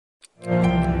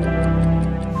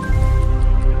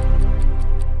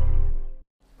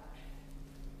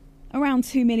Around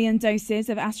 2 million doses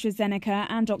of AstraZeneca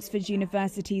and Oxford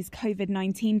University's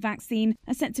COVID-19 vaccine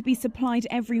are set to be supplied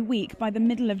every week by the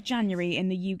middle of January in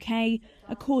the UK,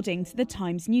 according to the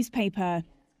Times newspaper.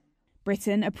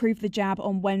 Britain approved the jab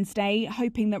on Wednesday,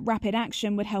 hoping that rapid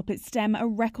action would help it stem a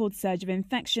record surge of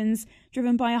infections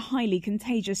driven by a highly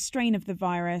contagious strain of the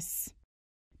virus.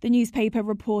 The newspaper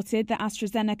reported that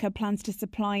AstraZeneca plans to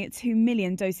supply 2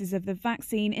 million doses of the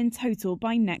vaccine in total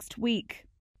by next week,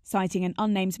 citing an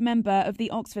unnamed member of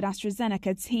the Oxford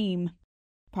AstraZeneca team.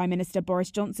 Prime Minister Boris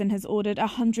Johnson has ordered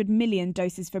 100 million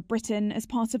doses for Britain as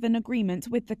part of an agreement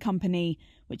with the company,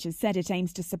 which has said it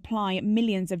aims to supply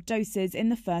millions of doses in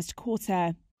the first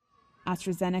quarter.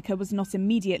 AstraZeneca was not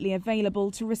immediately available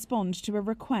to respond to a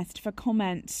request for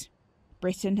comment.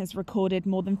 Britain has recorded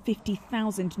more than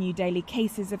 50,000 new daily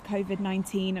cases of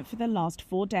COVID-19 for the last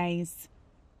 4 days.